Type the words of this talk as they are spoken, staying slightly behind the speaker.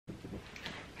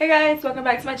Hey guys, welcome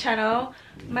back to my channel.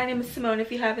 My name is Simone.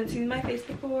 If you haven't seen my face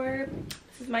before,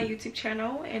 this is my YouTube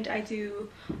channel and I do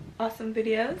awesome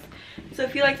videos. So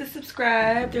if you like to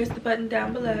subscribe, there's the button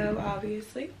down below,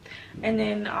 obviously, and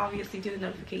then obviously do the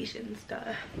notifications,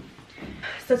 duh.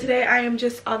 So today I am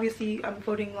just I'm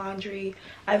folding laundry.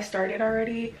 I've started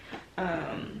already.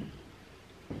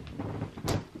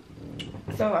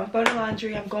 So I'm folding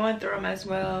laundry. I'm going through them as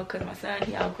well because my son,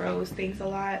 he outgrows things a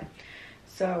lot.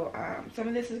 So some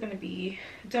of this is going to be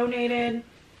donated,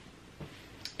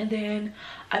 and then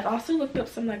I've also looked up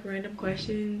some like random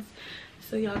questions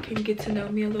so y'all can get to know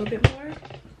me a little bit more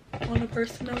on a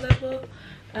personal level.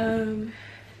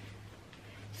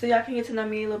 So y'all can get to know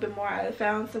me a little bit more. I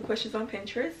found some questions on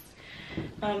Pinterest.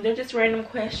 They're just random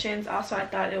questions. Also, I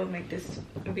thought it would make this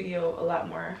video a lot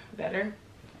more better.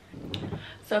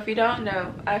 So if you don't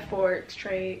know, I forex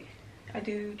trade. I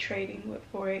do trading with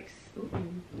forex. Ooh.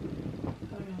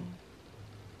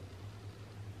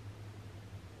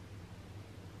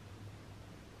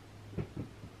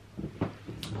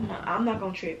 Hold on. I'm not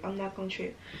gonna trip.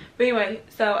 But anyway,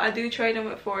 so I do trading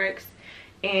with forex,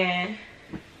 and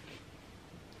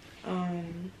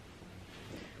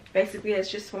basically it's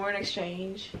just foreign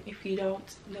exchange. If you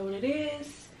don't know what it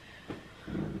is,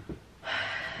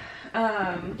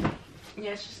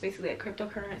 yeah, it's just basically like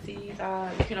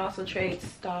cryptocurrencies. You can also trade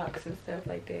stocks and stuff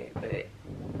like that, but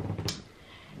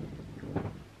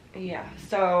yeah.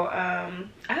 So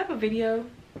I have a video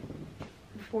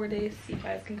before this. You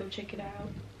guys can go check it out.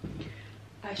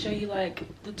 I show you like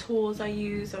the tools I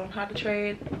use on how to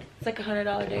trade. It's like a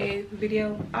 $100 a day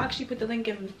video. I'll actually put the link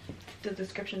in the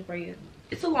description for you.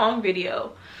 It's a long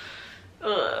video.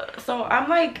 So I'm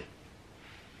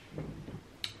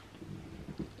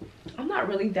not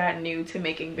really that new to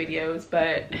making videos,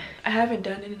 but I haven't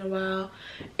done it in a while,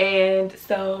 and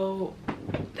so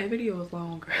that video was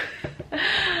long.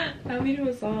 That video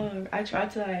was long. I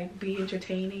tried to like be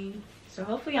entertaining, so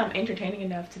hopefully I'm entertaining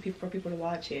enough for people to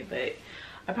watch it, but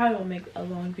I probably won't make a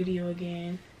long video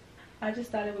again. I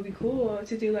just thought it would be cool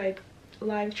to do like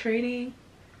live trading.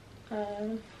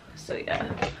 So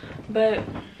yeah, but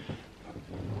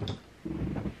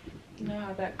you know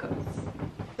how that goes.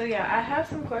 So yeah, I have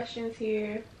some questions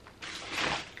here.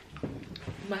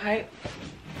 My height,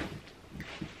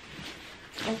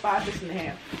 I'm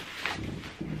 5'6½".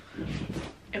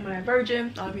 Am I a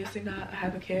virgin? Obviously not. I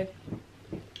have a kid.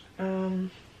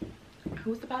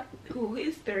 Who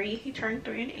is 3? He turned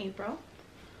 3 in April.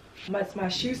 What's my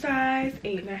shoe size?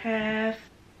 8.5.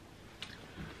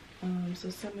 So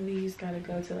some of these gotta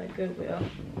go to like Goodwill.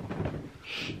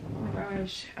 Oh my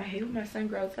gosh, I hate when my son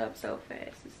grows up so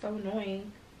fast. It's so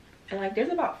annoying. And like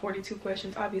there's about 42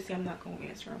 questions. Obviously I'm not gonna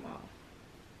answer them all.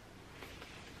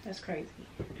 That's crazy.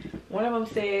 One of them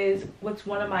says, what's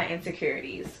one of my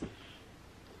insecurities?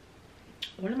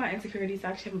 One of my insecurities,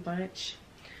 I actually have a bunch.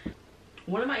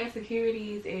 One of my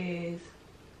insecurities is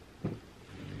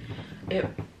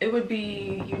it would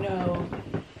be, you know,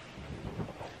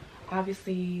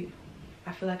 obviously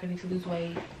I feel like I need to lose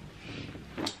weight.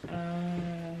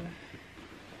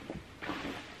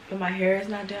 But my hair is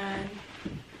not done.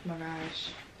 Oh my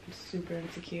gosh, I'm super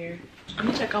insecure. Let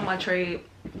me check on my trade.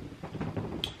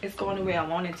 It's going the way I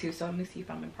want it to, so let me see if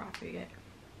I'm in profit yet.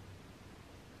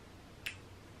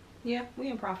 Yeah, we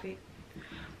in profit.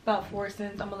 About 4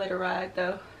 cents. I'm gonna let it ride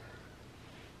though.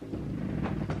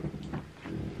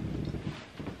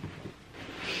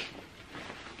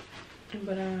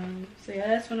 But so yeah,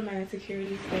 that's one of my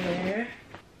insecurities there.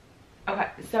 Okay,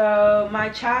 so my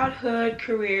childhood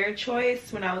career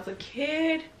choice when I was a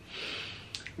kid,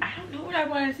 I don't know what I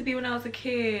wanted to be when I was a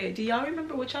kid. Do y'all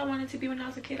remember what y'all wanted to be when I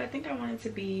was a kid? I think I wanted to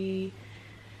be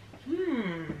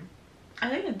I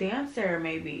think a dancer,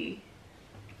 maybe.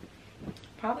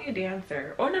 Probably a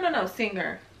dancer. Or no,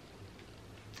 singer,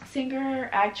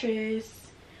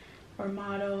 actress, or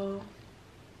model.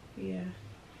 Yeah.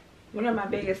 One of my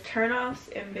biggest turn-offs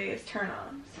and biggest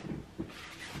turn-ons,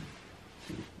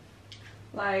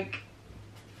 like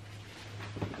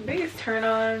my biggest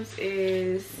turn-ons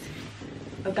is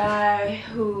a guy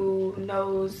who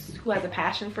has a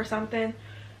passion for something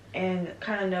and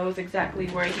kind of knows exactly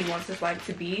where he wants his life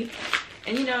to be.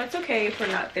 And you know, it's okay if we're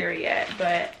not there yet,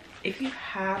 but if you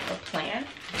have a plan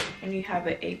and you have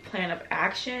a plan of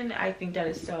action, I think that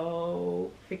is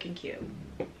so freaking cute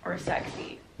or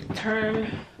sexy.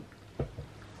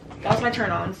 That was my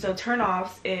turn-ons. So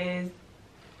turn-offs is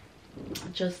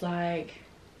just like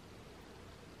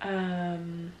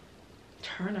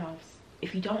turn-offs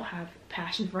if you don't have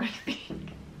passion for anything.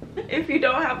 If you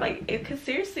don't have because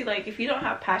seriously, like if you don't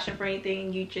have passion for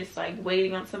anything, you just like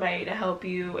waiting on somebody to help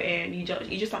you and you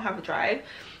just don't have a drive,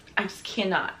 I just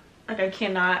cannot. Like, I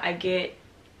cannot. I get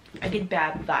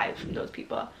bad vibes from those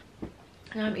people.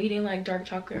 And I'm eating like dark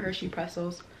chocolate Hershey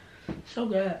pretzels. So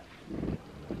good.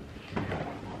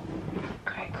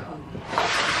 Okay, cool.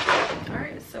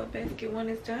 Alright, so basket 1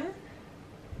 is done.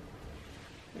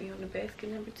 We on the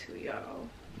basket number 2, y'all.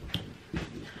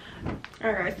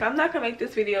 Alright, so I'm not gonna make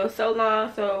this video so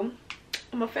long, so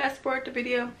I'm gonna fast forward the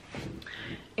video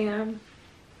and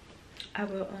I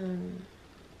will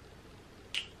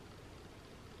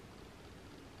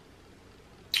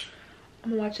I'm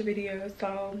gonna watch a video.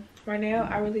 So right now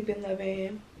I really been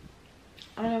loving,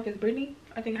 I don't know if it's Brittany,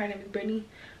 I think her name is Brittany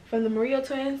from the Murillo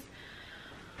twins.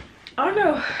 I don't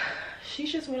know,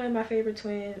 she's just one of my favorite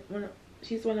twins.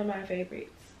 She's one of my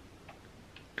favorites.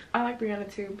 I like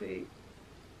Brianna too, but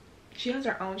she has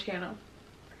her own channel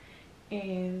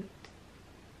and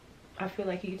I feel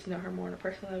like you get to know her more on a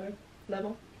personal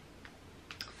level.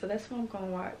 So that's what I'm gonna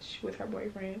watch with her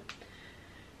boyfriend.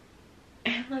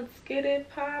 And let's get it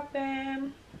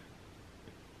poppin'.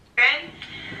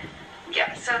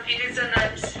 Yeah, so if you do so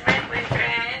much, my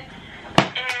boyfriend.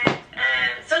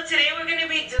 And so today we're gonna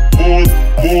be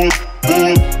doing